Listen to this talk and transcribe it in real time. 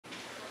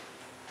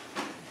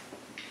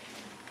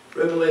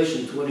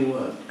Revelation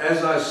 21.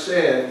 As I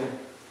said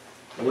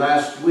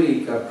last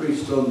week, I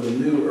preached on the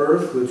new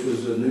earth, which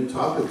was a new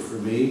topic for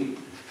me.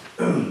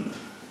 And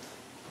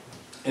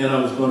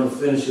I was going to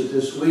finish it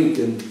this week.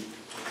 And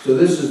so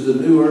this is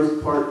the new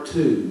earth part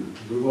 2.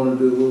 We're going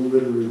to do a little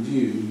bit of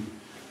review.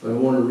 But I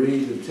want to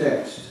read the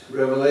text.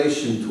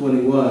 Revelation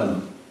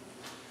 21.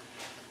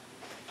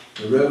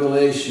 The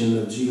revelation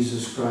of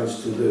Jesus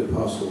Christ to the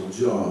Apostle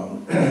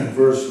John.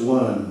 Verse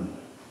 1.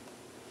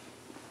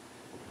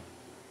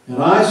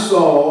 And I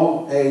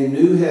saw a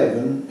new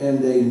heaven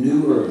and a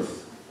new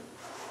earth.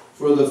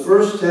 For the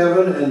first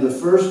heaven and the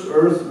first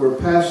earth were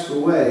passed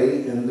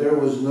away, and there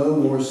was no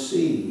more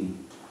sea.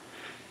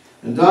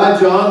 And I,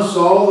 John,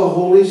 saw the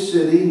holy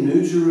city,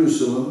 New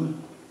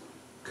Jerusalem,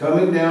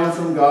 coming down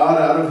from God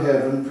out of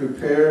heaven,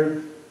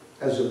 prepared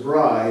as a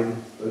bride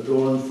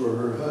adorned for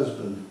her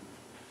husband.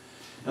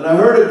 And I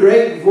heard a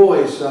great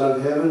voice out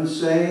of heaven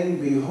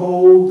saying,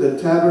 Behold, the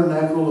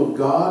tabernacle of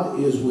God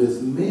is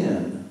with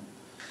men.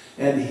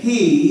 And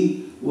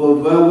he will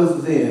dwell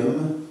with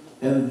them,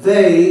 and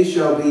they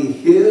shall be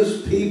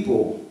his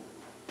people.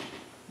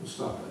 We'll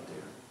stop right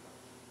there.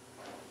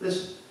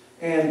 Listen.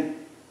 And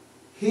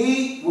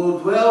he will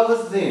dwell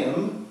with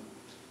them,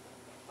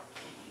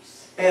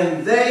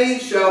 and they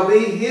shall be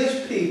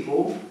his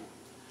people.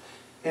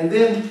 And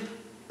then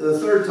the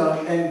third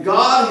time, and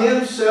God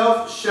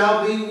himself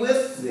shall be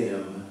with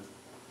them,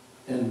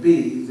 and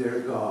be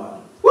their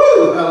God.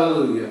 Woo!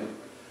 Hallelujah.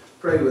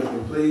 Pray with me,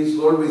 please.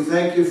 Lord, we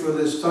thank you for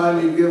this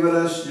time you've given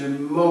us, your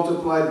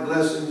multiplied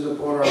blessings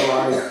upon our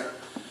life.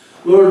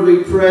 Lord,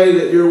 we pray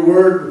that your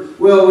word,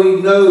 well, we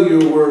know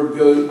your word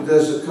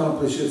does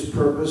accomplish its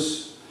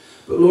purpose.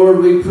 But Lord,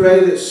 we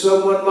pray that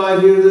someone might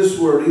hear this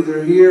word,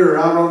 either here or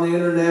out on the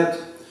internet.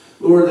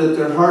 Lord, that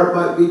their heart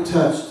might be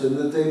touched and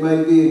that they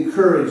might be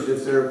encouraged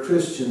if they're a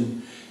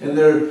Christian. And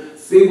their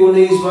feeble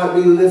knees might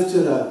be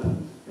lifted up.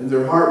 And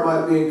their heart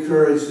might be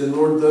encouraged. And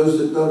Lord, those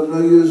that don't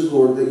know you as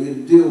Lord, that you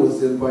deal with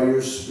them by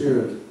your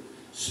Spirit.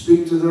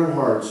 Speak to their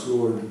hearts,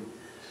 Lord.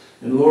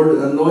 And Lord,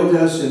 anoint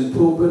us in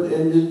pulpit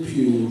and in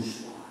pew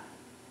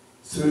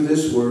through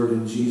this word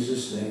in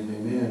Jesus' name.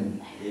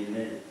 Amen.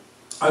 Amen.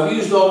 I've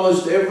used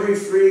almost every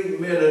free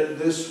minute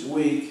this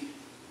week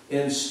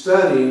in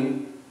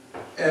studying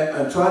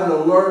and trying to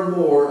learn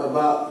more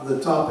about the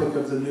topic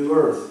of the new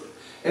earth.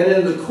 And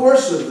in the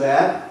course of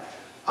that,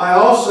 I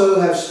also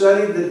have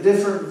studied the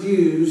different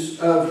views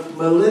of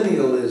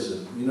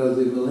millennialism. You know,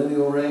 the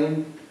millennial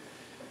reign.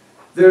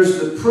 There's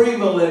the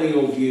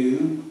premillennial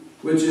view,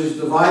 which is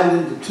divided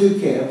into two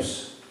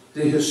camps.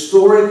 The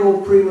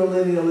historical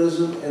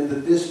premillennialism and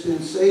the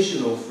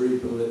dispensational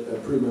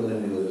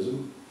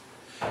premillennialism.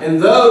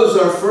 And those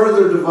are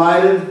further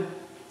divided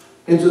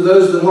into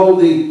those that hold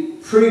the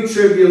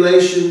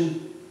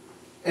pre-tribulation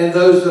and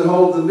those that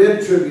hold the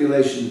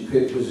mid-tribulation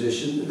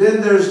position.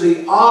 Then there's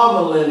the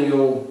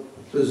amillennial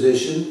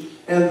position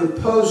and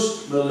the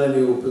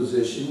post-millennial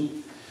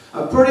position.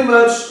 I pretty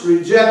much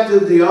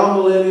rejected the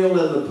amillennial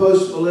and the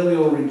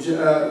post-millennial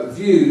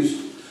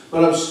views,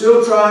 but I'm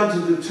still trying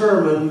to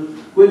determine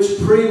which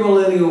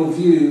premillennial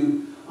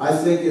view I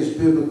think is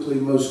biblically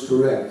most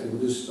correct.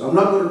 I'm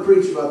not going to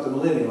preach about the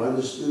millennial. I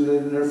just do it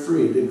in there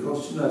free. It didn't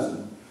cost you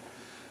nothing.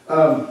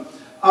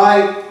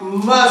 I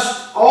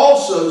must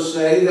also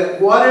say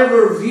that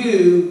whatever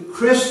view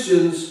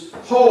Christians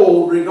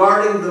hold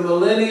regarding the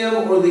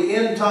millennium or the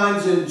end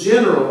times in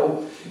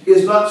general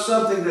is not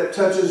something that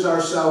touches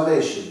our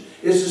salvation.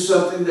 This is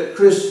something that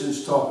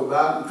Christians talk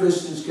about and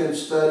Christians can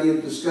study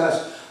and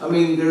discuss. I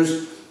mean,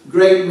 there's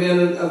great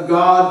men of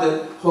God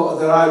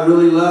that I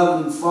really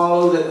love and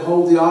follow that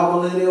hold the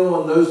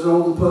amillennial and those that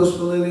hold the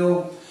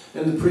postmillennial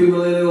and the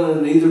premillennial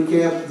and either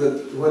camp,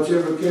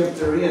 whichever camp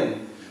they're in.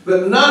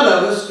 But none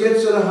of us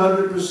gets it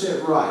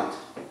 100% right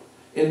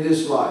in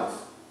this life.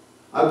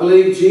 I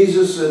believe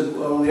Jesus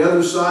on the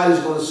other side is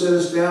going to sit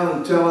us down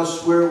and tell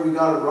us where we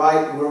got it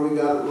right and where we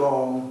got it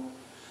wrong.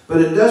 But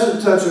it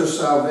doesn't touch our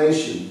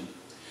salvation.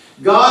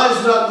 God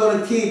is not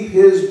going to keep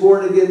his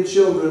born-again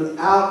children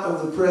out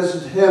of the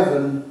present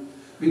heaven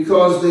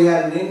because they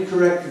had an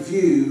incorrect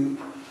view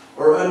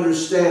or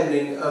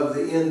understanding of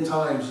the end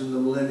times in the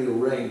millennial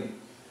reign.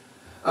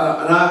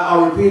 And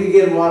I'll repeat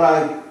again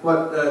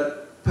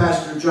what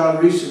Pastor John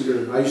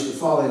Riesinger, I used to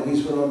follow him,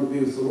 he's went on to be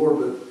with the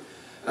Lord,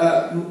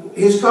 but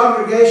his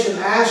congregation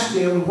asked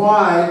him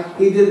why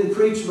he didn't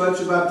preach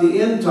much about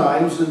the end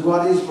times and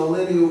what his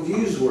millennial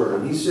views were.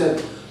 And he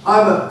said,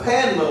 I'm a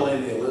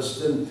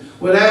panmillennialist. And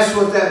when asked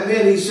what that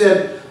meant, he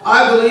said,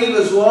 I believe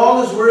as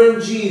long as we're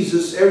in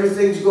Jesus,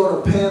 everything's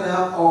going to pan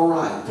out all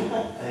right.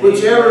 Amen.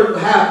 Whichever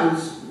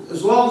happens,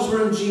 as long as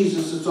we're in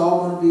Jesus, it's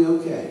all going to be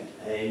okay.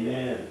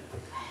 Amen.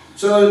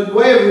 So in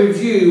way of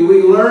review,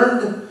 we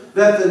learned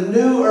that the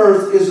new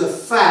earth is a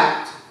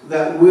fact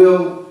that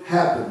will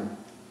happen.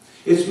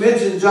 It's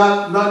mentioned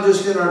not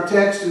just in our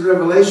text in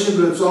Revelation,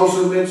 but it's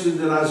also mentioned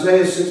in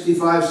Isaiah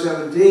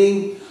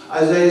 65:17,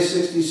 Isaiah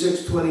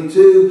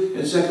 66:22,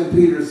 and 2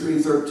 Peter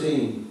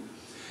 3:13.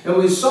 And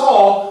we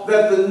saw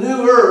that the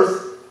new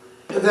earth,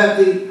 that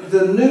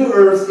the new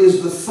earth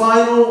is the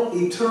final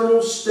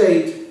eternal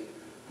state,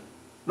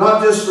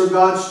 not just for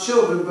God's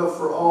children, but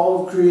for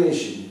all of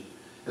creation.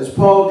 As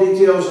Paul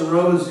details in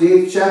Romans the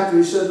 8th chapter,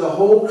 he said the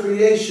whole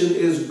creation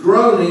is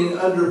groaning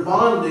under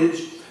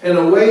bondage and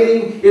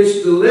awaiting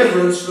its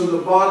deliverance from the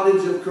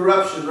bondage of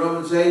corruption.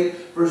 Romans 8,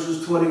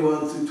 verses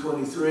 21 through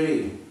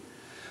 23.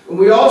 And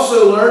we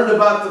also learned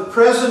about the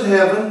present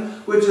heaven,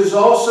 which is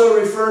also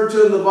referred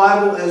to in the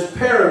Bible as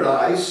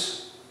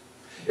paradise.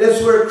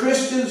 It's where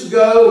Christians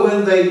go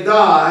when they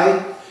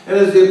die. And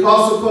as the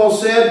Apostle Paul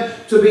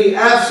said, to be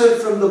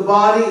absent from the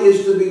body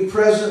is to be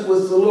present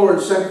with the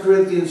Lord. 2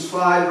 Corinthians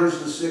 5,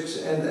 verses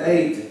 6 and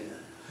 8.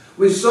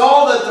 We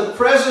saw that the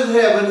present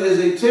heaven is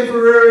a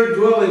temporary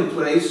dwelling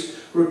place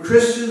where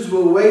Christians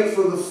will wait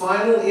for the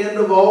final end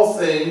of all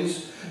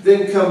things,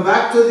 then come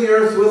back to the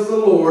earth with the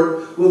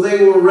Lord, where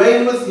they will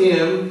reign with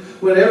Him,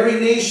 when every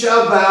knee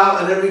shall bow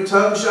and every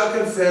tongue shall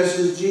confess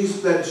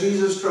that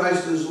Jesus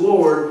Christ is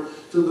Lord,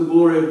 to the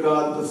glory of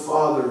God the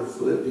Father.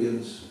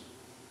 Philippians.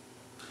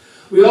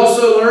 We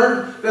also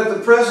learned that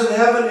the present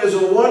heaven is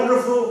a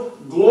wonderful,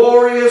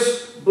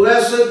 glorious,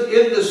 blessed,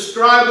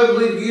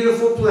 indescribably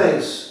beautiful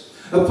place.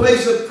 A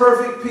place of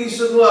perfect peace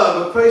and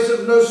love. A place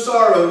of no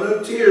sorrow,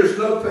 no tears,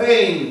 no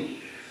pain.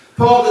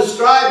 Paul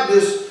described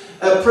this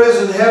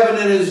present heaven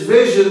in his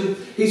vision.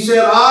 He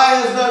said,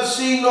 "Eye has not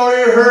seen nor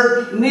ear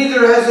heard,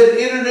 neither has it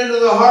entered into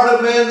the heart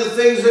of man the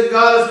things that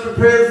God has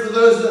prepared for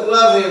those that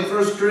love Him."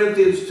 1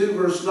 Corinthians 2,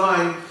 verse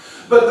 9.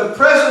 But the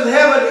present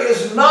heaven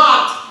is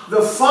not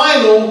the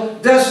final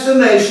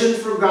destination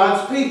for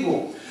God's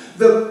people.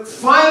 The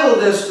final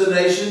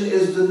destination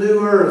is the new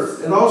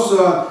earth. And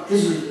also,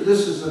 this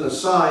is an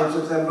aside,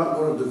 since I'm not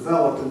going to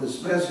develop in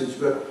this message,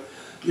 but,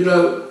 you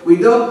know, we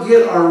don't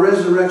get our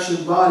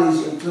resurrection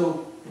bodies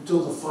until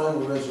the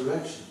final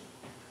resurrection.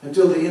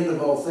 Until the end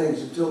of all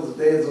things, until the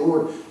day of the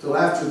Lord, until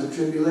after the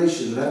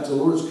tribulation. And after the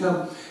Lord has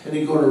come, and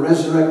He's going to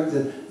resurrect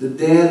the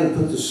dead and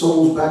put the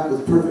souls back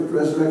with perfect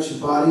resurrection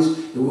bodies,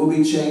 and we'll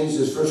be changed,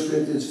 as 1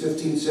 Corinthians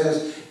 15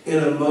 says, in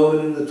a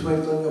moment, in the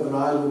twinkling of an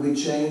eye, will be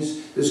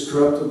changed. This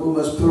corruptible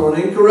must put on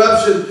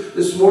incorruption.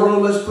 This mortal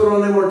must put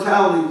on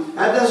immortality.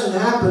 That doesn't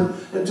happen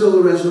until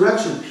the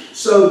resurrection.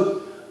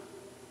 So,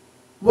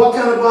 what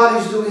kind of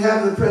bodies do we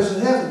have in the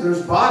present heaven?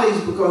 There's bodies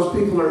because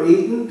people are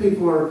eating,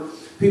 people are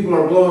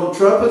blowing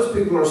trumpets,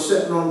 people are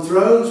sitting on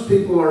thrones,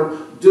 people are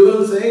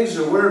doing things,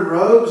 they're wearing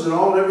robes and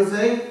all and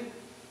everything.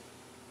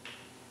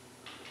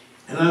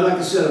 And like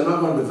I said, I'm not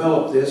going to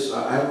develop this.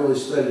 I haven't really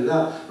studied it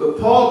out. But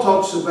Paul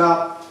talks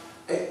about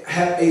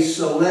a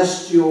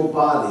celestial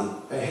body,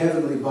 a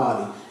heavenly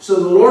body. So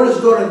the Lord is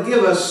going to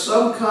give us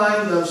some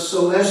kind of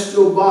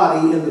celestial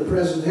body in the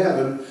present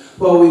heaven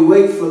while we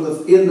wait for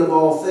the end of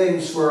all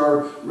things for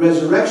our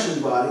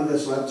resurrection body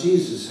that's like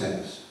Jesus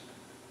has.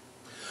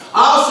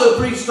 I also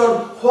preached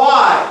on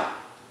why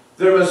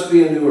there must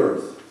be a new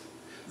earth.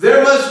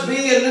 There must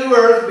be a new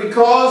earth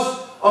because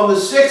on the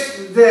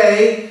sixth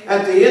day,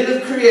 at the end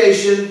of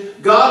creation,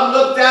 God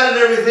looked at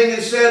it and everything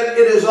and said,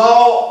 "It is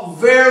all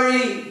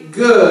very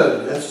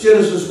good." That's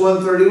Genesis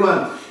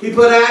 1:31. He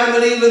put Adam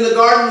and Eve in the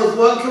garden with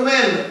one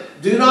commandment.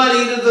 Do not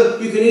eat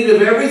of you can eat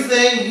of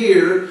everything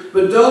here,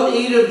 but don't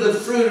eat of the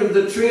fruit of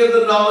the tree of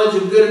the knowledge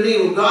of good and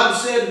evil. God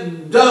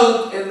said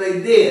don't, and they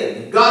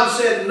did. God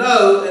said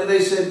no, and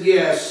they said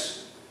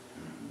yes.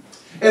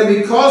 And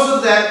because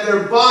of that,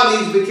 their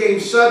bodies became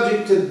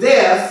subject to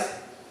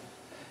death,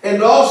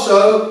 and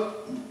also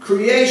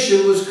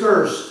creation was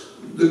cursed.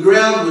 The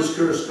ground was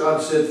cursed,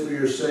 God said, for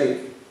your sake.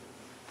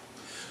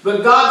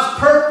 But God's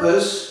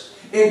purpose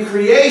in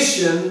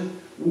creation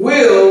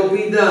will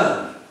be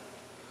done.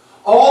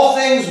 All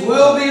things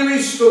will be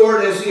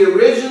restored as He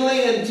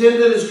originally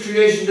intended His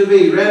creation to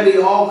be. Randy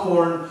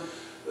Alcorn,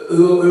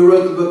 who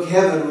wrote the book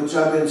Heaven, which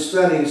I've been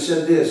studying,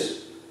 said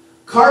this: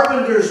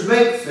 carpenters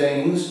make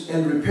things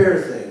and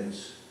repair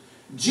things.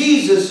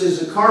 Jesus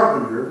is a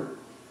carpenter.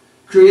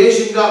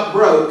 Creation got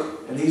broke,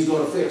 and He's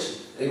going to fix it.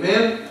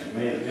 Amen?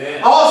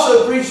 Amen.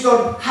 Also preached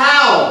on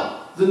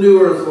how the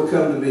new earth will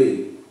come to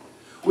be.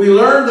 We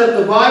learned that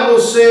the Bible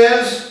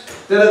says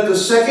that at the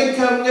second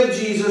coming of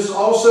Jesus,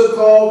 also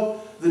called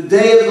the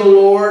day of the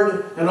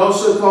Lord, and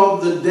also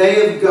called the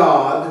day of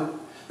God,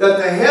 that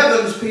the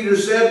heavens, Peter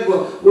said,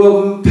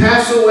 will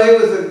pass away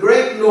with a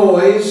great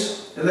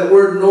noise. And that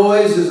word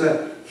noise is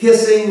a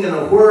hissing and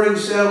a whirring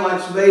sound like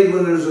it's made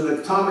when there's an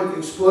atomic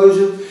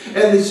explosion.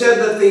 And he said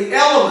that the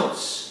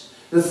elements,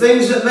 the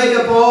things that make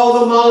up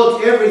all the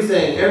molecule,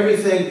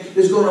 everything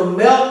is going to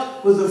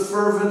melt with a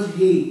fervent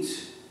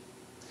heat.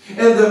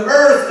 And the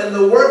earth and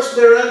the works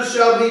therein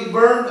shall be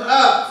burned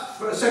up.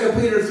 2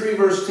 Peter 3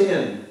 verse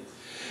 10.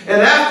 And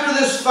after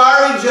this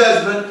fiery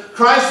judgment,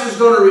 Christ is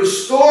going to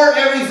restore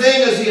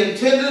everything as He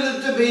intended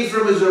it to be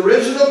from His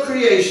original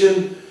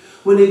creation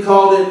when He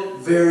called it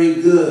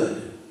very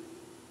good.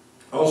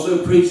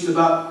 Also preached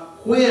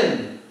about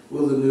when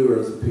will the new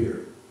earth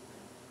appear.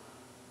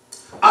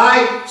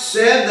 I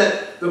said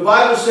that the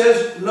Bible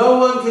says no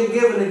one can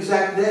give an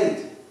exact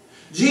date.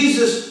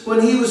 Jesus,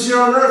 when he was here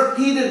on earth,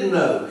 he didn't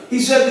know. He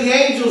said the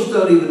angels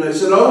don't even know. He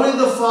said only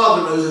the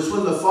Father knows. It's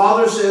when the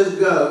Father says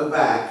go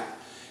back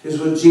is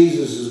when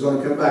Jesus is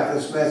going to come back.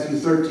 That's Matthew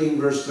 13,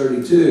 verse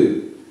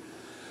 32.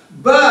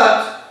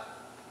 But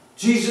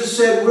Jesus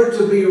said we're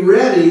to be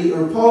ready,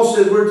 or Paul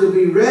said we're to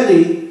be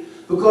ready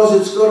because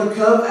it's going to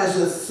come as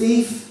a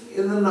thief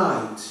in the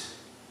night.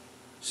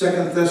 2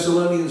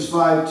 Thessalonians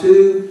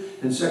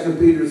 5:2 and 2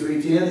 Peter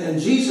 3:10.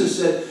 And Jesus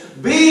said,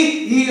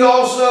 Be ye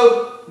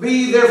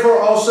therefore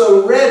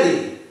also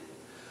ready,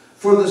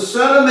 for the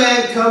Son of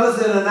Man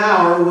cometh in an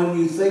hour when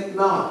you think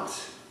not.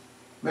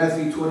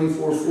 Matthew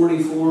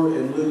 24:44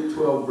 and Luke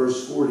 12,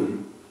 verse 40.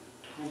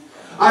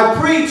 I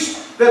preach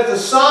that the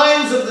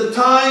signs of the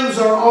times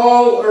are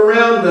all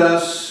around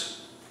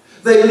us.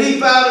 They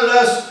leap out at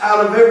us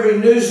out of every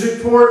news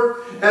report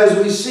as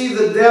we see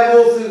the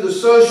devil through the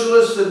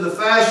socialists and the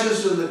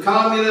fascists and the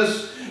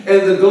communists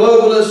and the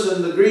globalists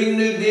and the Green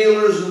New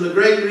Dealers and the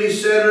Great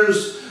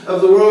Resetters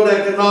of the World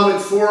Economic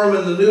Forum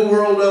and the New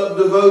World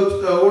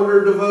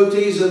Order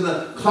devotees and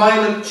the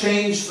climate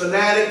change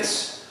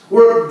fanatics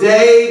work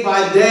day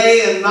by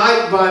day and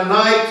night by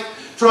night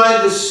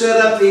trying to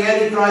set up the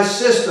Antichrist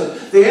system.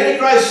 The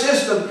Antichrist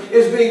system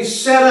is being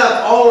set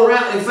up all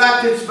around. In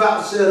fact, it's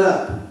about set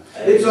up.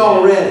 It's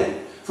all ready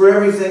for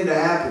everything to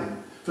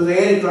happen, for the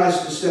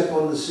Antichrist to step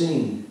on the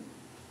scene.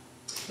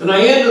 And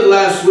I ended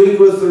last week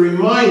with the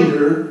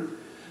reminder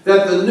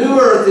that the new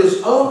earth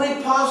is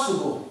only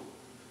possible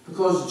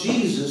because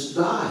Jesus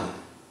died.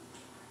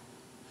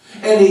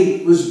 And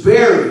he was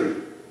buried.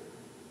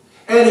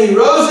 And he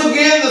rose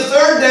again the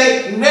third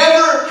day,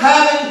 never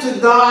having to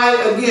die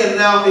again.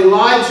 Now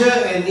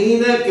Elijah and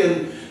Enoch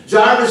and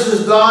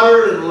Jairus'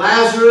 daughter and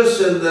Lazarus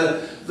and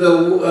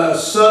the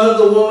son of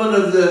the woman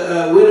of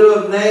the widow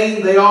of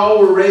Nain, they all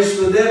were raised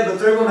from the dead, but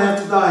they're going to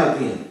have to die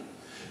again.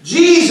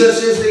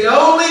 Jesus is the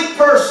only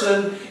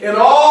person in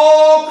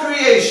all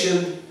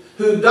creation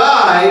who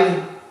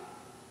died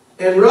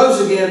and rose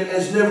again and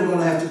is never going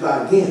to have to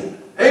die again.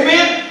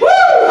 Amen? Woo!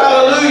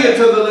 Hallelujah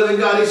to the living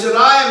God. He said,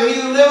 I am he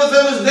who liveth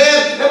and was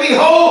dead, and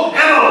behold,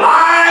 and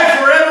alive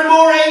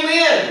forevermore.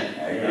 Amen.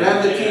 Amen. And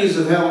have the keys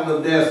of hell and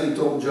of death, he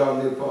told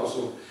John the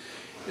Apostle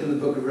in the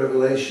book of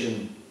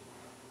Revelation.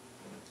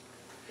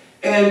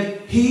 And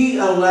he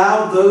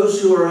allowed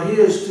those who are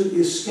his to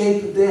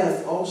escape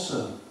death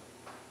also.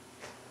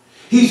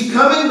 He's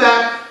coming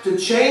back to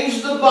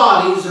change the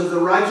bodies of the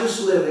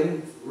righteous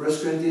living, 1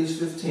 Corinthians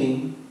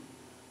 15,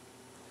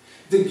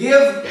 to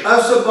give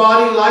us a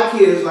body like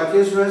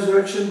his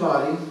resurrection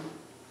body,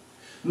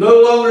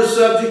 no longer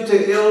subject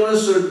to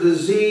illness or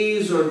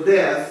disease or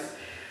death.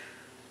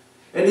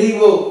 And he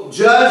will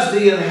judge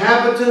the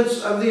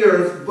inhabitants of the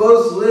earth,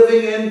 both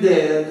living and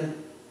dead.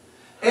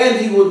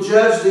 And he will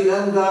judge the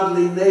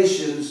ungodly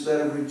nations that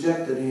have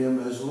rejected him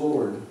as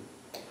Lord.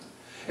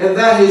 And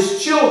that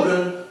his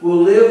children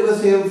will live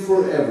with him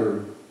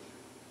forever,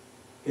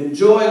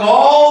 enjoying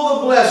all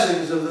the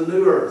blessings of the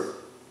new earth.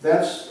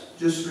 That's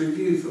just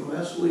review from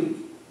last week.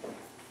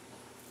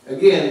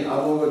 Again, I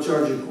won't go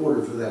charge you a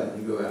quarter for that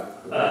when you go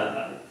out.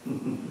 Okay?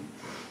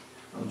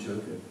 I'm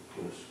joking, of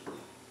course.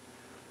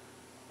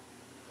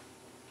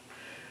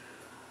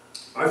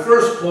 Our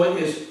first point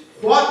is,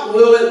 what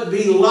will it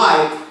be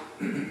like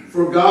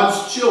for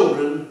God's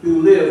children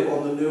who live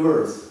on the new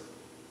earth?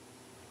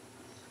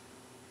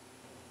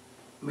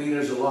 I mean,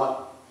 there's a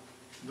lot,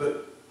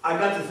 but I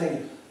got to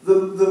think,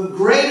 the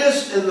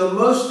greatest and the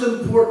most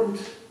important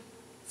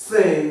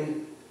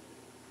thing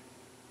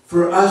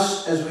for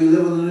us as we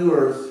live on the new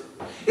earth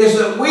is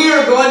that we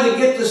are going to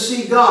get to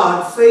see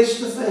God face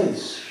to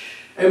face.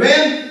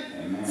 Amen?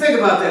 Amen? Think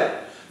about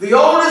that. The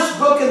oldest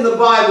book in the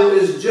Bible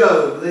is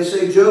Job. They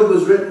say Job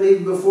was written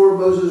even before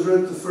Moses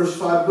wrote the first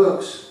 5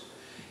 books.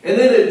 And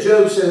in it,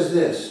 Job says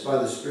this, by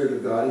the Spirit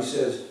of God. He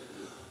says,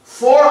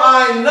 For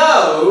I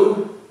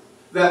know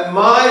that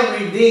my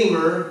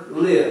Redeemer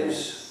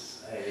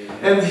lives,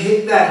 and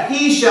that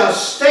he shall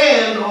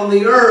stand on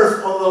the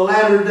earth on the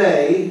latter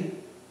day.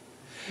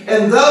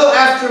 And though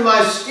after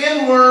my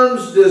skin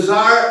worms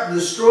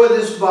destroy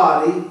this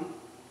body,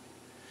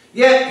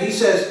 yet, he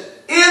says,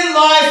 in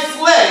my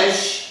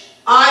flesh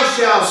I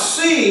shall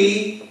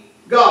see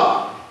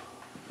God,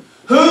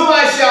 whom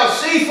I shall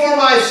see for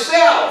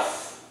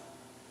myself.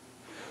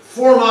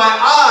 For my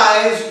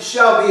eyes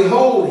shall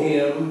behold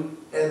him,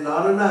 and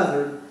not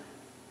another.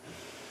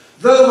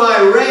 Though my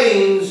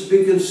reins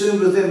be consumed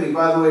within me.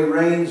 By the way,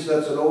 reins,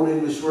 that's an old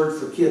English word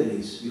for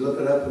kidneys. You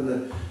look it up in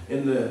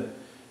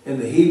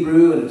the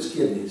Hebrew, and it's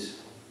kidneys.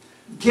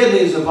 Kidney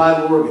is a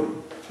vital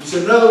organ. He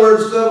said, in other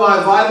words, though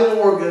my vital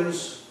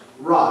organs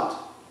rot.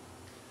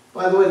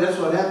 By the way, that's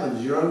what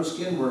happens. Your own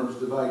skin worms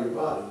devour your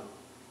body.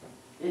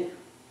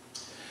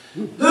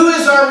 Who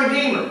is our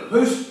Redeemer?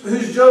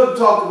 Who's Job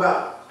talked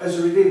about as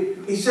a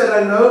Redeemer? He said,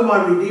 I know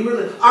my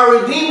Redeemer.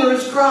 Our Redeemer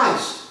is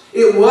Christ.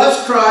 It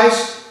was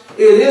Christ.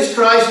 It is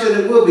Christ,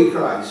 and it will be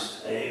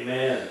Christ.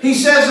 Amen. He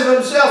says of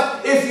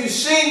himself, if you've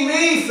seen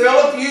me,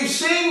 Philip, you've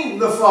seen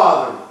the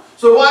Father.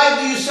 So why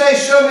do you say,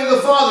 show me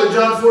the Father?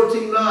 John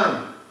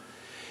 14:9.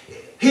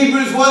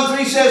 Hebrews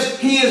 1:3 says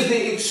He is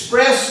the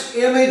express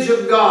image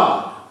of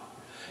God.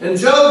 And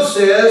Job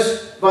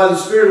says, by the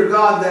Spirit of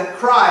God, that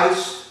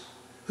Christ,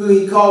 who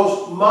he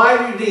calls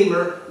my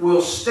Redeemer,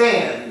 will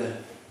stand.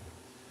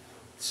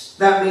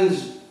 That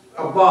means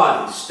a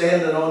body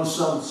standing on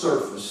some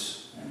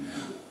surface.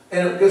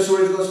 And guess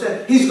where he's going to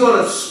stand? He's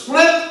going to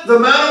split the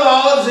Mount of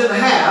Olives in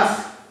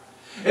half,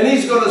 and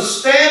he's going to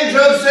stand,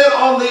 Job said,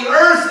 on the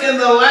earth in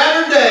the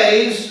latter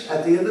days,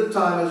 at the end of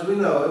time as we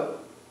know it.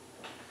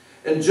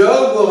 And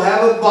Job will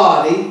have a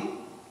body,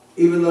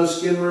 even though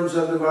skin worms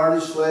have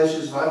devoured his flesh,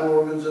 his vital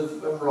organs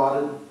have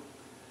rotted.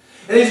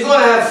 And he's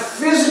going to have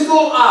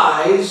physical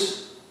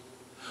eyes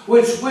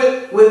with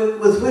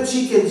which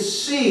he can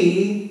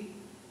see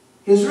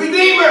his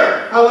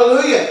Redeemer.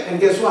 Hallelujah. And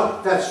guess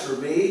what? That's for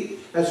me.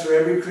 That's for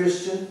every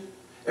Christian,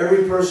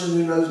 every person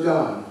who knows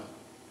God.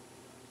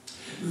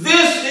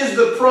 This is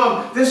the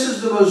promise. This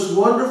is the most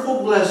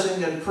wonderful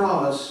blessing and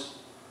promise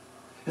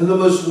and the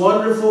most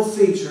wonderful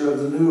feature of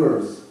the new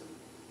earth.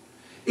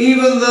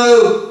 Even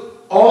though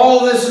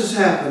all this has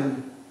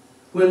happened,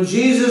 when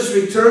Jesus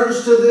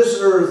returns to this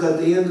earth at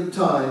the end of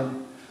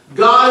time,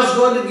 God is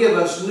going to give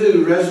us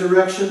new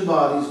resurrection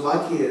bodies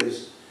like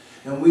His,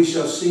 and we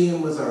shall see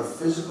Him with our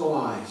physical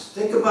eyes.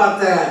 Think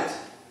about that.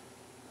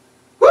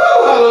 Woo!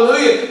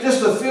 Hallelujah!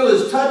 Just to feel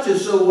His touch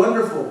is so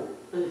wonderful.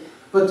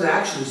 But to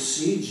actually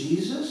see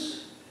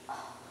Jesus?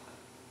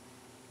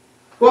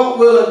 What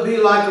will it be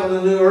like on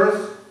the new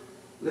earth?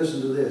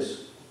 Listen to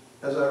this,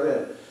 as I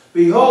read.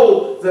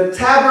 Behold, the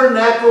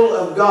tabernacle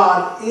of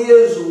God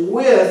is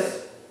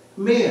with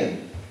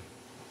men.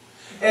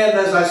 And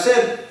as I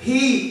said,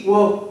 He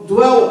will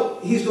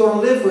dwell, He's going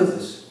to live with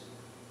us.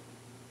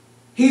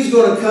 He's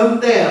going to come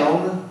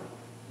down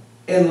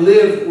and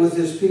live with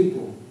His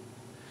people.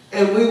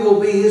 And we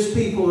will be His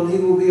people, and He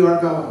will be our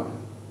God.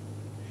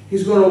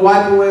 He's going to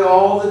wipe away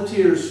all the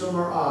tears from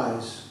our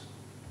eyes.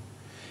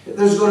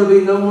 There's going to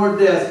be no more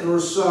death, nor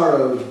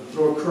sorrow,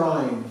 nor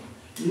crying.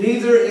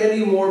 Neither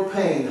any more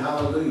pain.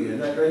 Hallelujah. Isn't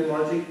that great,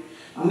 Margie?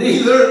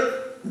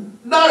 Neither,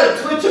 not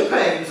a twitch of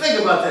pain.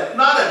 Think about that.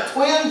 Not a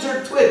twinge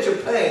or twitch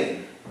of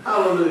pain.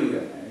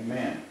 Hallelujah.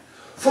 Amen.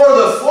 For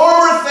the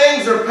former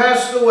things are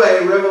passed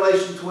away.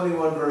 Revelation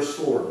 21 verse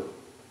 4.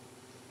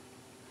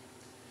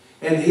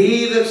 And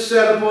He that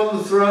sat upon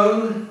the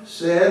throne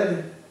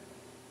said,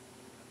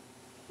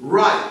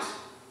 Write,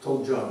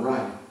 told John,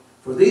 write.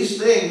 For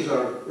these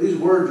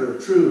words are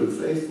true and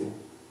faithful.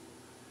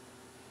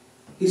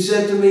 He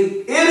said to me,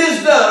 It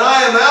is done.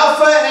 I am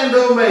Alpha and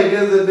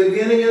Omega, the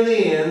beginning and the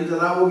end,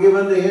 and I will give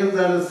unto him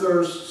that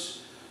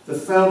thirsts the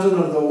fountain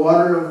of the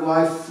water of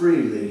life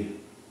freely.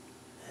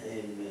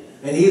 Amen.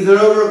 And he that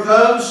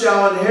overcomes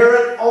shall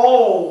inherit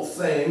all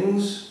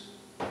things.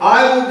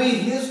 I will be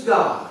his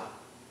God,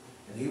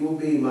 and he will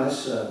be my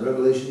son.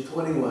 Revelation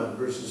 21,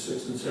 verses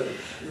 6 and 7.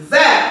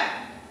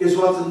 That is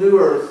what the new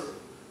earth,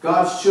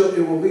 God's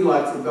children, it will be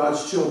like for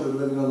God's children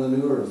living on the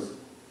new earth.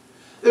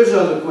 There's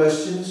other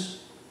questions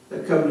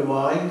that come to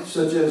mind,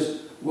 such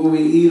as, will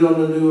we eat on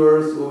the new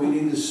earth? Will we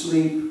need to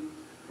sleep?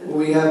 Will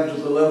we have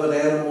the beloved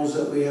animals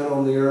that we had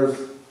on the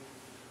earth?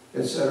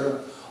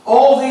 Etc.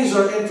 All these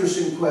are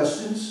interesting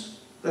questions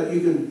that you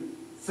can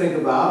think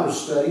about or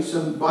study.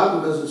 The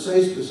Bible doesn't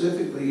say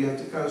specifically, you have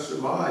to kind of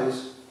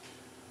surmise.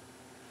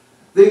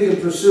 They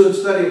can pursue and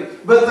study.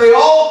 But they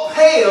all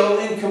pale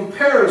in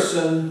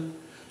comparison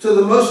to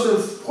the most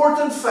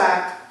important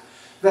fact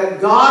that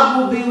God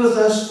will be with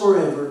us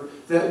forever,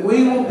 that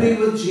we will be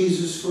with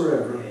Jesus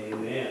forever.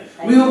 Amen.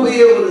 We will be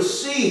able to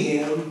see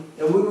Him,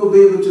 and we will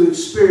be able to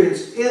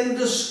experience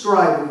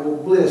indescribable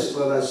bliss,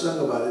 what I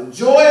sung about it.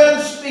 Joy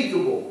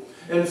unspeakable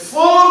and full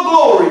of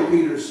glory,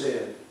 Peter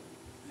said.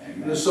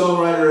 Amen. And the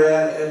songwriter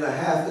added, and the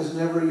half has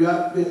never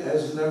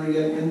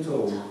yet been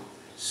told.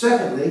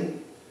 Secondly,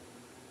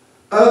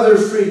 other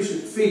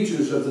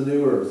features of the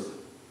new earth.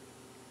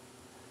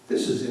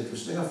 This is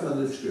interesting. I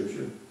found this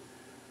scripture.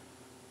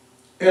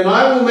 And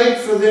I will make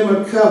for them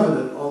a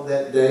covenant on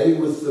that day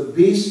with the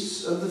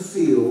beasts of the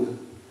field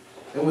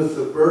and with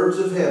the birds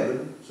of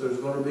heaven. So there's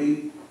going to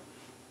be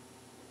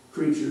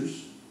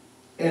creatures.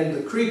 And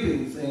the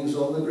creeping things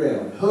on the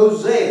ground.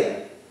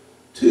 Hosea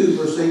 2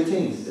 verse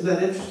 18. Isn't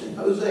that interesting?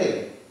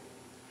 Hosea.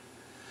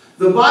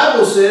 The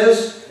Bible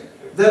says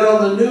that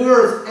on the new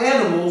earth,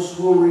 animals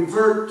will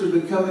revert to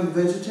becoming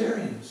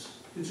vegetarians.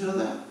 Did you know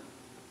that?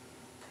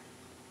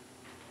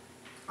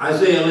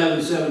 Isaiah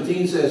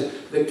 11:17 says,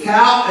 the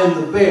cow and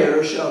the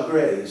bear shall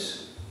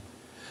graze.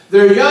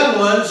 Their young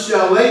ones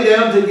shall lay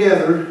down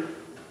together,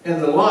 and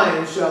the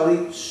lion shall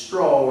eat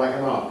straw like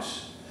an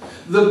ox.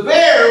 The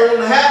bear will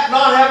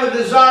not have a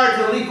desire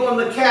to leap on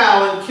the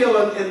cow and kill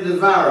it and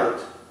devour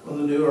it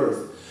on the new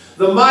earth.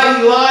 The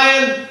mighty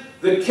lion,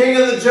 the king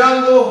of the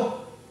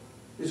jungle,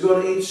 is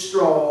going to eat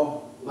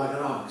straw like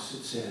an ox,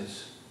 it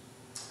says.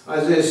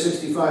 Isaiah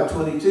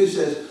 65:22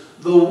 says,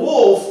 the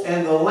wolf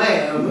and the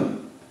lamb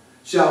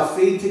shall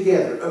feed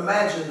together.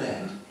 Imagine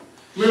that.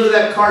 Remember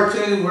that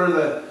cartoon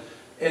where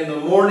in the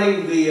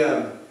morning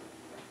the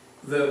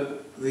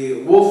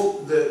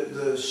wolf,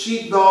 the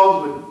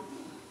sheepdog would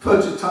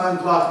punch a time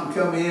clock and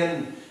come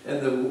in,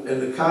 and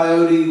the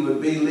coyote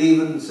would be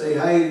leaving and say,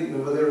 hey,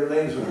 their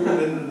names were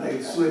written and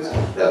they'd switch.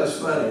 That was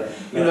funny.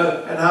 You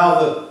know, and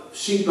how the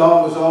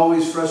sheepdog was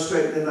always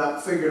frustrated and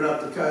not figuring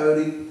out the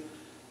coyote.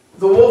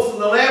 The wolf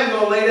and the lamb are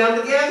going to lay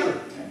down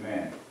together.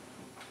 Amen.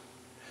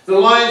 The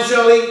lion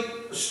shall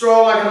eat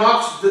straw like an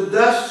ox. The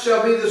dust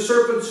shall be the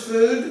serpent's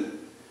food.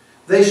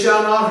 They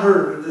shall not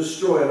hurt or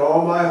destroy at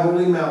all my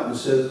holy mountain,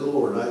 says the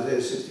Lord.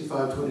 Isaiah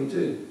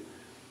 65:22.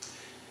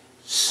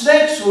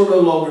 Snakes will no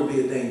longer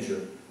be a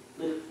danger.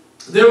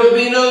 There will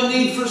be no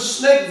need for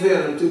snake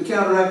venom to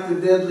counteract the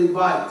deadly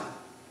bite.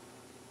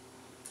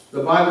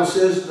 The Bible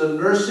says the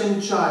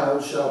nursing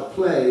child shall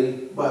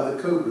play by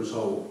the cobra's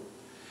hole,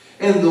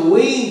 and the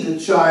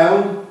weaned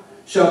child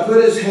shall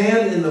put his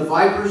hand in the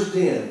viper's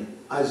den.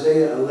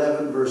 Isaiah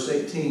 11 verse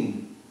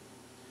 18.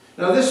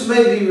 Now this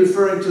may be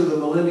referring to the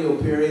millennial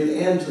period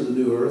and to the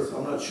new earth.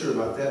 I'm not sure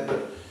about that,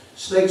 but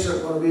snakes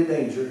aren't going to be a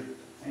danger.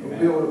 We'll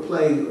be able to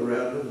play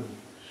around them.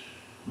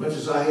 Much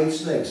as I hate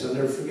snakes, I'll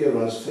never forget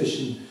when I was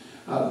fishing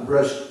out in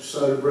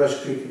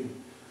Brush Creek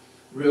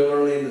real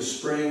early in the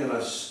spring, and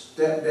I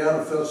stepped down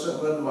and felt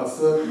something under my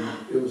foot, and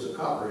it was a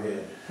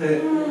copperhead.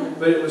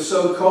 But it was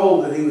so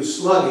cold that he was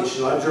sluggish,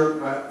 and I jerked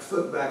my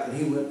foot back, and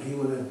he went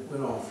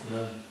off. You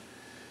know?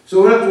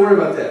 So we don't have to worry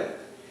about that.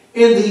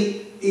 In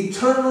the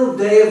eternal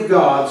day of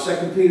God,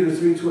 2 Peter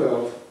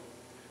 3:12,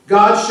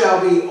 God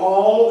shall be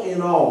all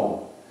in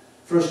all.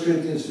 1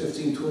 Corinthians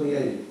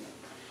 15:28.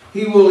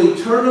 He will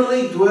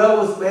eternally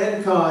dwell with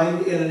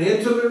mankind in an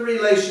intimate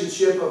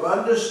relationship of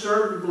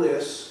undisturbed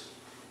bliss.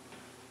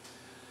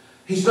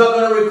 He's not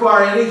going to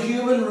require any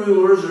human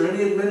rulers or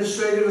any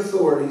administrative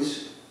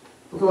authorities,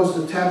 because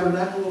the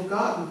tabernacle of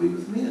God will be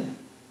with men.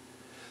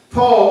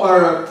 Paul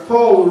wrote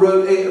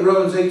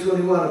Romans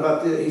 8:21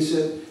 about this. He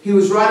said, he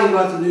was writing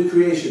about the new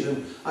creation,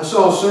 and I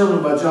saw a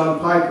sermon by John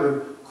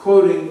Piper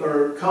quoting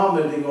or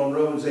commenting on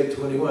Romans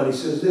 8:21. He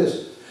says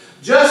this: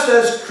 just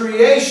as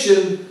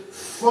creation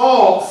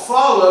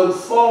followed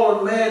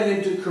fallen man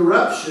into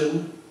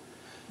corruption,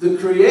 the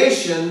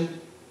creation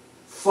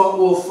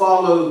will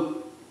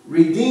follow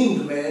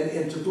redeemed man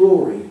into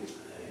glory. Amen.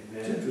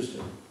 It's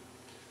interesting.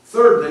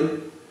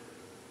 Thirdly,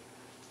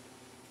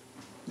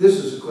 this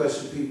is a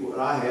question people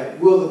I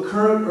had. Will the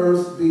current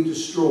earth be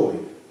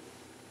destroyed?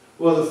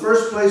 Well, the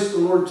first place the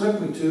Lord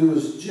took me to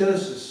was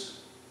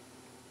Genesis.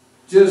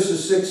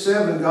 Genesis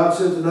 6:7, God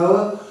said to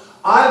Noah,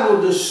 I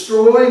will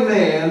destroy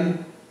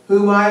man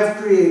whom I have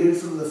created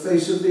from the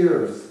face of the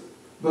earth,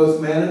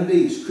 both man and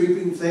beast,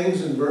 creeping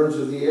things and birds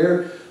of the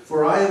air,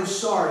 for I am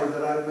sorry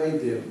that I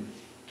made them.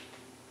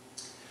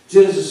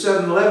 Genesis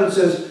 7:11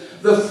 says,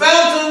 the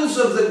fountains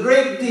of the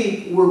great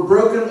deep were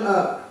broken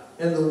up,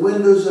 and the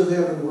windows of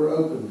heaven were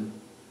opened.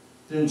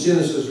 Then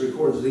Genesis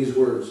records these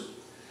words: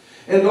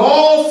 and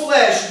all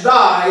flesh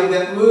died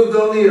that moved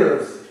on the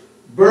earth,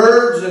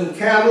 birds and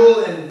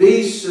cattle and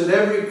beasts and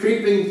every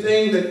creeping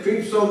thing that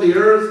creeps on the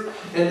earth,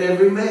 and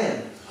every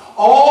man.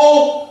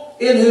 All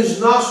in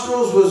whose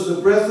nostrils was the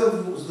breath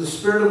of the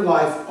spirit of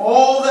life,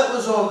 all that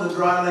was on the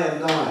dry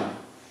land died.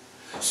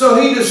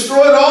 So he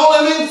destroyed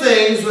all living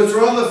things which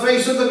were on the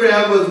face of the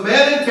ground, both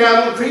man and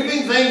cattle,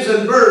 creeping things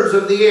and birds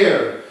of the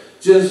air.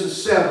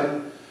 Genesis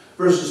 7,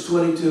 verses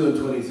 22 and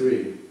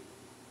 23.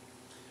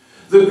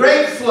 The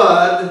great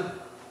flood,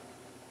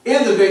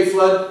 in the great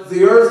flood,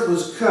 the earth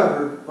was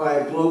covered by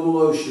a global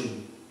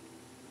ocean.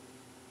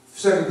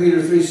 2 Peter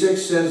 3:6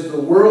 says,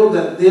 the world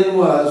that then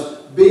was,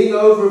 being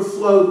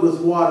overflowed with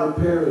water,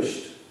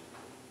 perished.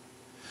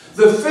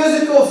 The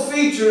physical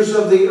features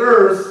of the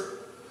earth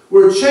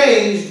were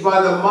changed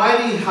by the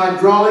mighty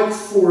hydraulic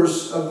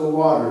force of the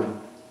water.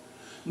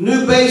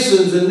 New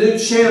basins and new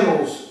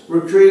channels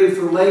were created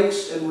for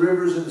lakes and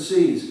rivers and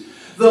seas.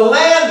 The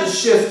land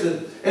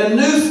shifted, and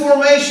new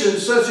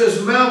formations such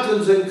as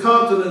mountains and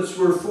continents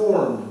were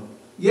formed.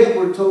 Yet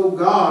we're told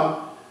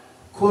God,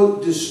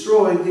 quote,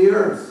 destroyed the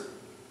earth.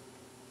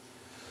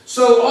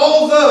 So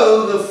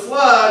although the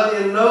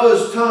flood in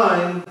Noah's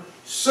time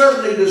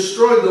certainly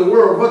destroyed the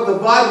world, what the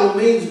Bible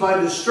means by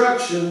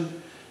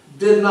destruction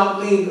did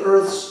not mean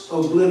earth's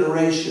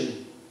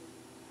obliteration,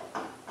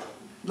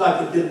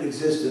 like it didn't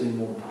exist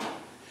anymore.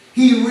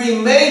 He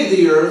remade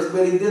the earth,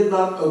 but he did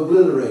not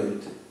obliterate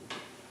it.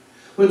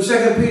 When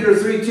 2 Peter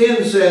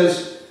 3:10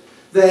 says,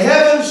 the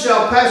heavens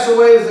shall pass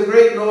away with a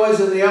great noise,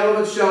 and the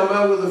elements shall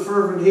melt with a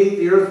fervent heat,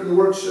 the earth and the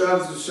works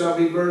shall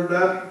be burned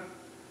up.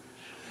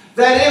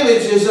 That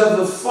image is of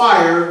the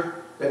fire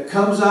that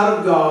comes out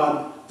of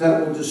God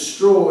that will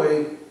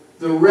destroy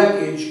the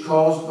wreckage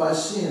caused by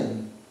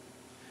sin.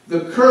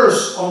 The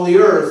curse on the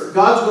earth,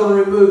 God's going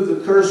to remove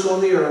the curse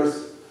on the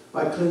earth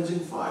by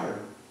cleansing fire.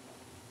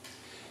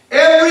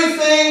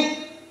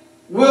 Everything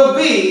will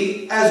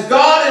be as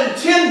God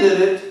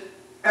intended it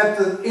at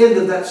the end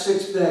of that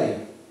sixth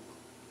day.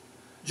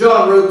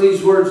 John wrote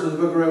these words in the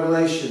book of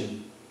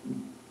Revelation.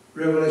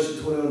 Revelation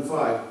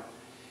 21:5.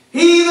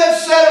 He that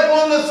sat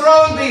upon the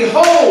throne,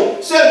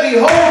 said,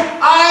 behold,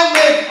 I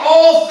make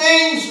all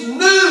things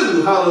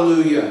new.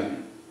 Hallelujah.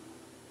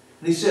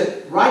 And he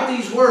said, write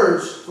these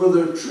words, for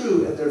they're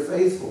true and they're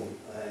faithful.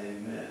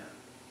 Amen.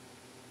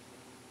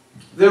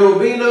 There will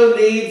be no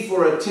need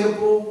for a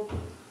temple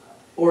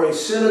or a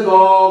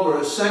synagogue or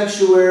a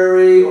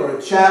sanctuary or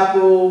a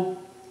chapel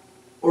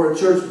or a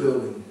church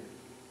building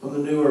on the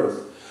new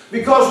earth.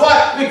 Because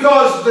what?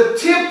 Because the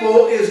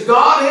temple is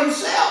God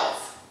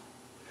himself.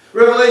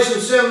 Revelation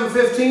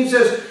 7:15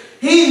 says,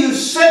 he who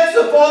sits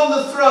upon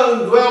the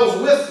throne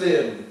dwells with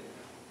them.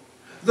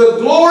 The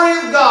glory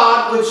of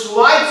God, which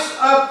lights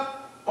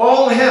up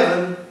all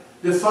heaven,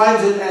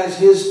 defines it as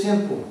his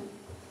temple.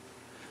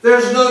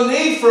 There's no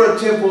need for a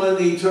temple in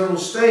the eternal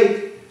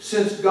state,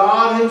 since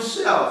God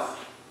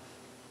himself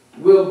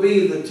will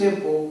be the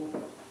temple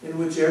in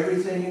which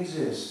everything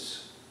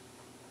exists.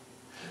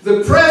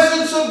 The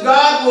presence of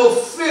God will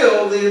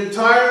fill the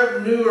entire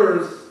new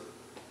earth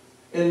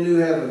and new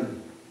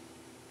heaven.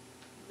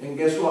 And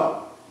guess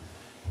what?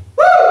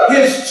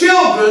 His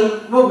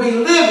children will be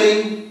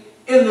living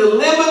in the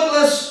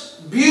limitless,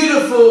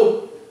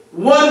 beautiful,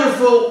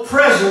 wonderful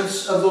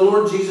presence of the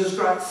Lord Jesus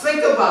Christ.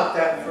 Think about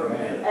that for a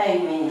minute.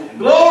 Amen.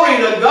 Glory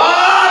to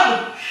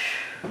God!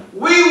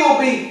 We will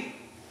be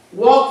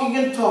walking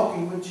and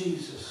talking with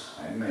Jesus.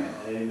 Amen.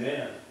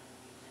 Amen.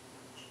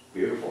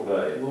 Beautiful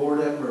day. Lord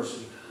have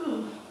mercy.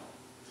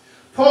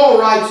 Paul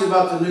writes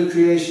about the new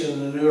creation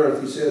and the new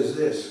earth. He says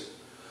this,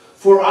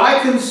 for I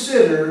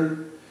consider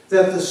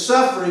that the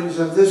sufferings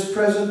of this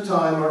present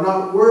time are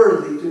not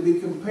worthy to be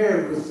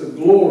compared with the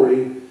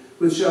glory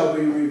which shall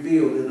be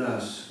revealed in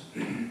us.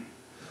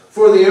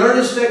 For the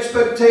earnest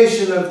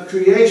expectation of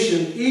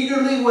creation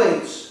eagerly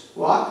waits,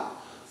 what?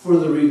 For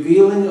the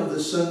revealing of the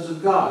sons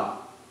of God.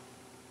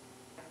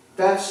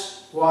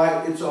 That's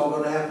why it's all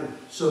going to happen.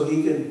 So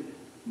he can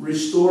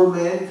restore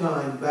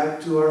mankind back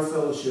to our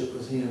fellowship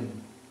with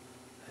him.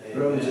 Amen.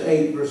 Romans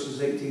 8,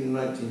 verses 18 and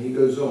 19. He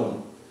goes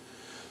on.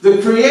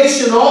 The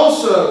creation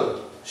also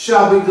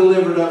shall be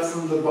delivered up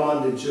from the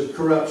bondage of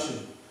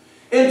corruption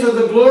into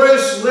the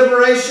glorious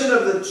liberation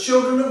of the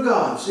children of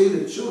God. See,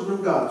 the children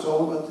of God. It's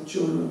all about the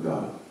children of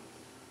God.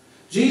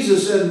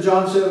 Jesus said in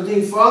John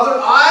 17, Father,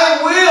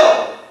 I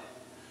will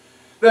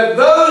that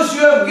those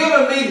you have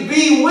given me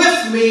be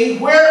with me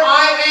where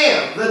I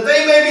am, that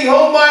they may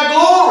behold my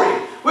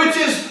glory, which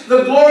is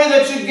the glory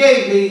that you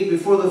gave me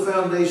before the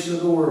foundation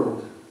of the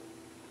world.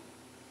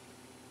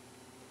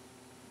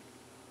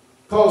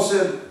 Paul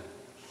said,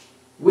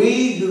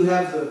 we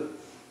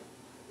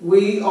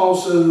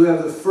also who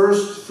have the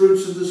first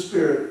fruits of the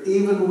Spirit,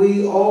 even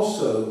we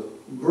also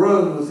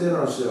groan within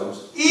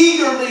ourselves,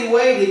 eagerly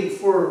waiting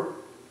for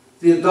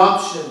the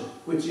adoption,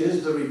 which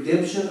is the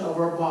redemption of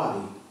our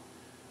body.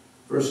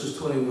 Verses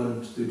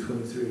 21 through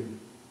 23.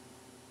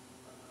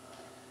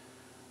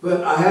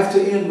 But I have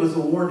to end with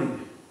a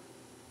warning.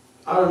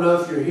 I don't know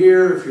if you're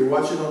here, if you're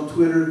watching on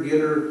Twitter,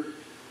 Getter,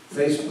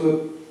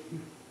 Facebook,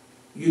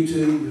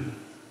 YouTube,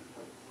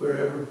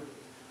 wherever.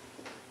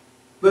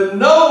 But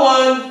no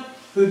one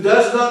who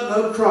does not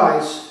know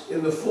Christ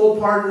in the full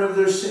pardon of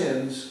their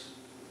sins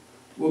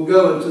will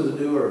go into the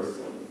new earth.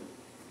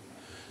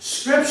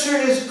 Scripture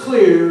is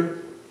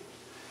clear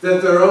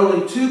that there are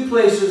only two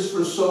places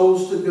for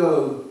souls to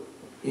go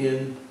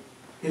into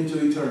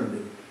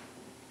eternity.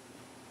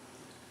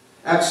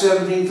 Acts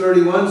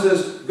 17:31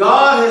 says,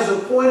 God has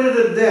appointed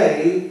a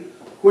day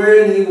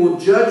wherein he will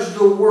judge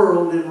the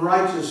world in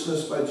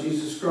righteousness by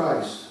Jesus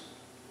Christ.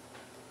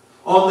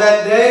 On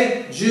that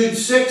day, Jude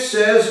 6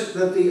 says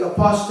that the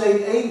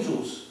apostate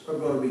angels are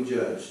going to be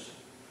judged.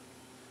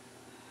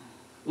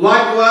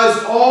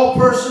 Likewise, all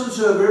persons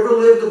who have ever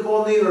lived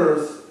upon the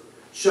earth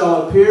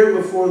shall appear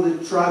before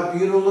the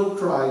tribunal of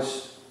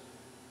Christ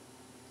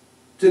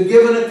to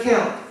give an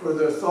account for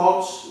their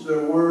thoughts,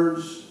 their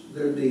words,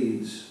 their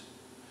deeds,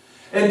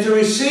 and to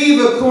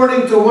receive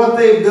according to what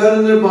they've done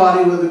in their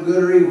body, whether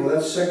good or evil.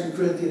 That's 2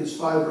 Corinthians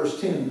 5,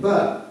 verse 10.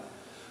 But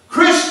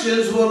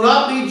Christians will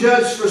not be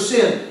judged for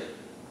sin.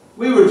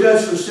 We were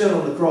judged for sin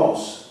on the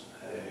cross.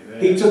 Amen.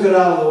 He took it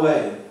out of the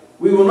way.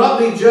 We will not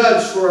be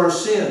judged for our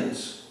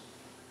sins,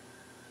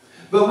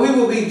 but we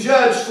will be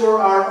judged for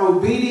our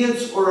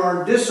obedience or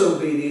our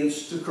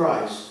disobedience to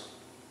Christ,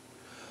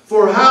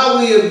 for how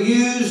we have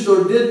used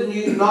or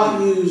did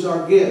not use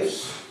our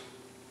gifts,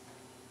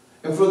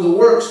 and for the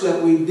works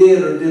that we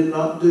did or did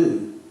not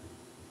do.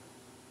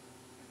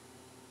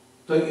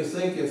 Don't you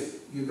think if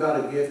you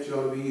got a gift, you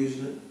ought to be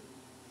using it?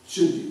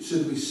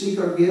 Should we seek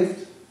our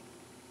gift?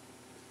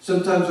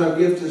 Sometimes our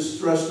gift is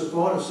thrust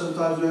upon us.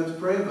 Sometimes we have to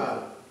pray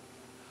about it.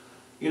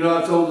 You know,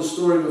 I've told the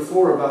story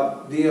before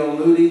about D.L.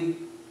 Moody,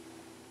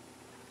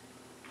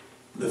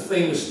 the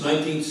famous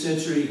 19th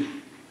century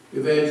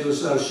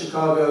evangelist out of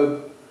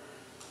Chicago,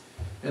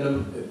 and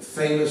a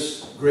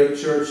famous great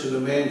church. And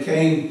a man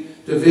came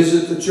to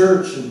visit the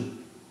church,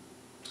 and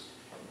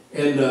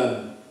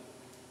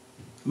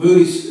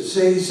Moody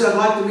said, he said, I'd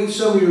like to meet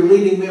some of your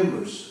leading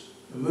members.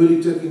 And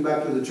Moody took him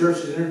back to the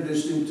church and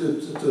introduced him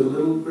to a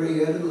little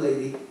gray-headed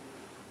lady.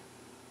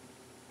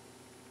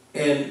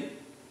 And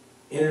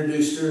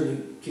introduced her,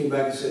 and he came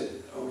back and said,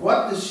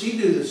 what does she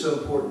do that's so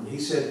important? He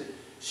said,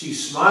 She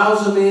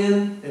smiles them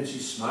in and she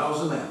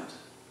smiles them out.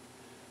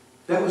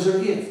 That was her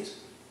gift.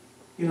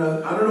 You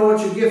know, I don't know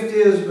what your gift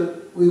is,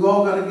 but we've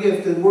all got a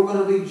gift, and we're going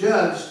to be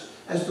judged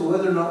as to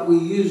whether or not we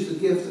use the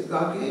gift that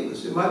God gave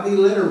us. It might be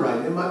letter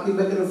writing. It might be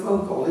making a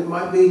phone call. It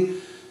might be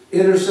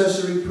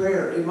intercessory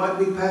prayer. It might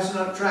be passing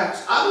out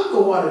tracts. I don't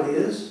know what it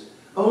is.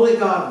 Only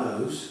God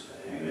knows.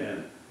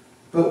 Amen.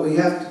 But we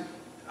have to,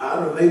 I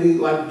don't know, maybe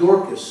like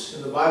Dorcas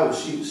in the Bible,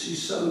 she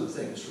sewed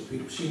things for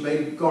people. She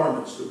made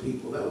garments for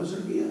people. That was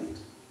her gift.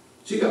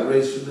 She got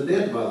raised from the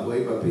dead, by the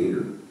way, by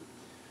Peter.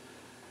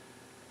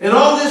 And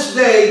on this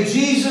day,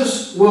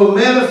 Jesus will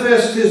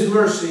manifest his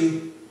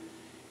mercy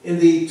in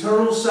the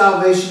eternal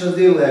salvation of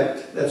the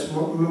elect. That's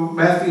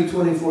Matthew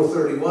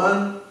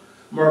 24:31,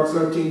 Mark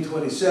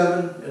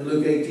 13:27, and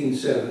Luke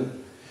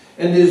 18:7.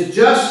 And his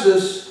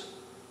justice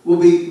will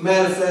be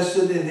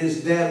manifested in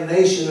his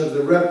damnation of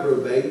the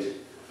reprobate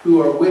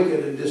who are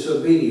wicked and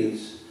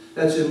disobedient.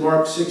 That's in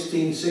Mark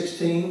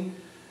 16:16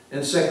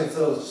 and 2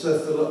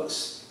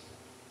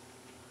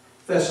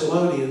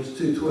 Thessalonians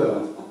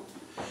 2:12.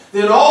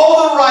 Then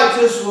all the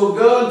righteous will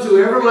go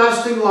into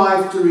everlasting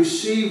life to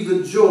receive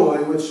the joy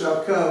which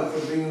shall come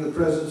from being in the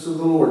presence of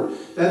the Lord.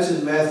 That's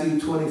in Matthew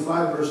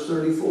 25, verse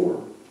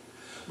 34.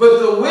 But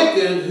the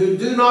wicked who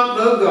do not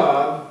know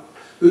God,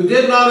 who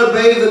did not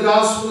obey the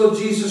gospel of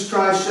Jesus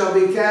Christ, shall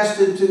be cast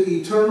into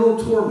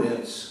eternal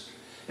torments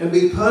and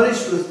be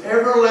punished with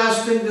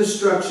everlasting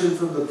destruction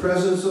from the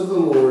presence of the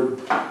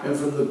Lord and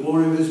from the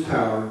glory of his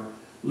power.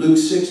 Luke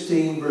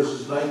 16,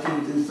 verses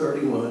 19 through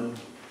 31.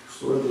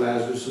 Story of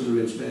Lazarus and the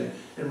rich man,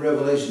 and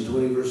Revelation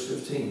 20, verse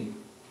 15.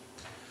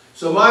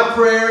 So my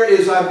prayer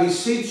is, I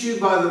beseech you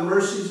by the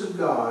mercies of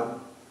God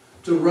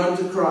to run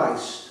to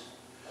Christ,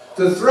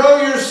 to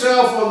throw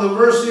yourself on the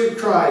mercy of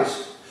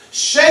Christ.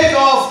 Shake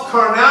off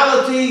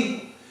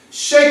carnality,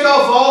 shake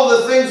off all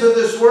the things of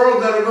this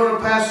world that are going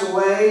to pass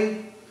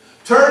away.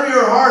 Turn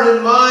your heart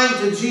and mind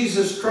to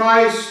Jesus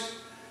Christ,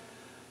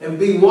 and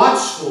be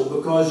watchful,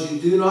 because you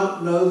do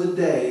not know the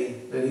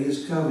day that he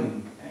is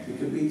coming. It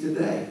could be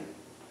today.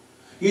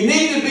 You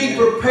need to be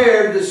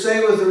prepared to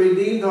say with a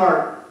redeemed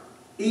heart,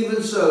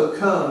 even so,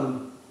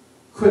 come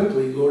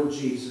quickly, Lord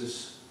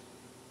Jesus.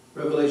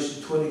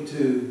 Revelation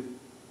 22,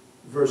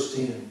 verse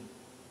 10.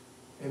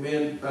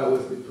 Amen. Bow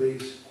with me,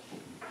 please.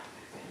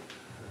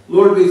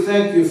 Lord, we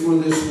thank you for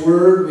this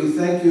word. We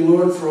thank you,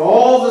 Lord, for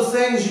all the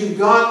things you've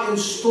got in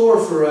store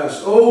for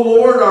us. Oh,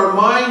 Lord, our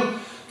mind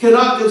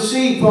cannot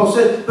conceive, Paul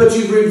said, but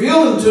you've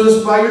revealed them to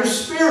us by your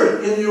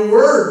Spirit in your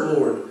word,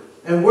 Lord.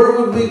 And where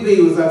would we be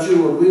without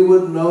your word? We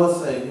wouldn't know a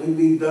thing. We'd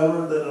be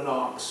dumber than an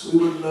ox. We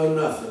wouldn't know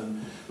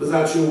nothing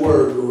without your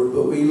word, Lord.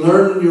 But we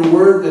learn in your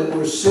word that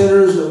we're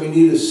sinners, that we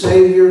need a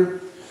Savior,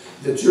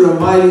 that you're a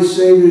mighty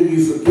Savior, and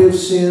you forgive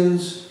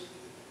sins.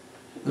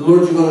 And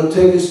Lord, you're going to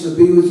take us to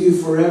be with you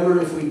forever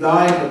if we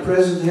die in the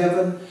present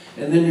heaven.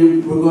 And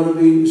then we're going to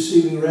be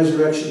receiving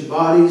resurrection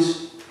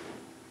bodies.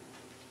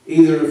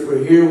 Either if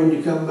we're here when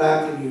you come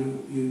back and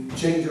you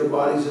change our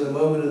bodies in a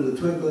moment, in the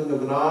twinkling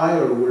of an eye,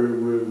 or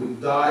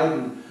we've died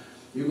and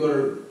you're going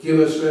to give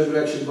us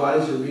resurrection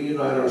bodies and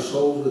reunite our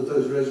souls with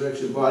those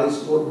resurrection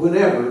bodies, Lord,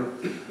 whenever.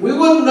 We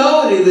wouldn't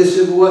know any of this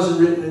if it wasn't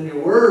written in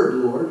your word,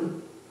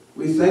 Lord.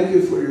 We thank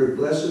you for your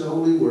blessed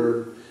holy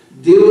word.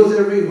 Deal with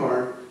every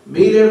heart,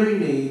 meet every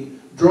need,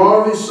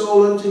 draw every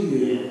soul unto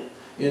you.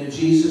 In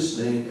Jesus'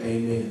 name,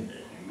 amen.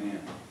 Amen.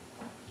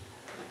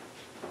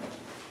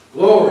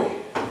 Glory.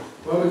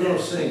 What are we going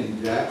to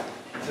sing, Jack?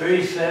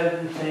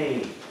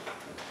 317.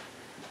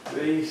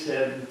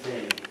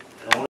 317.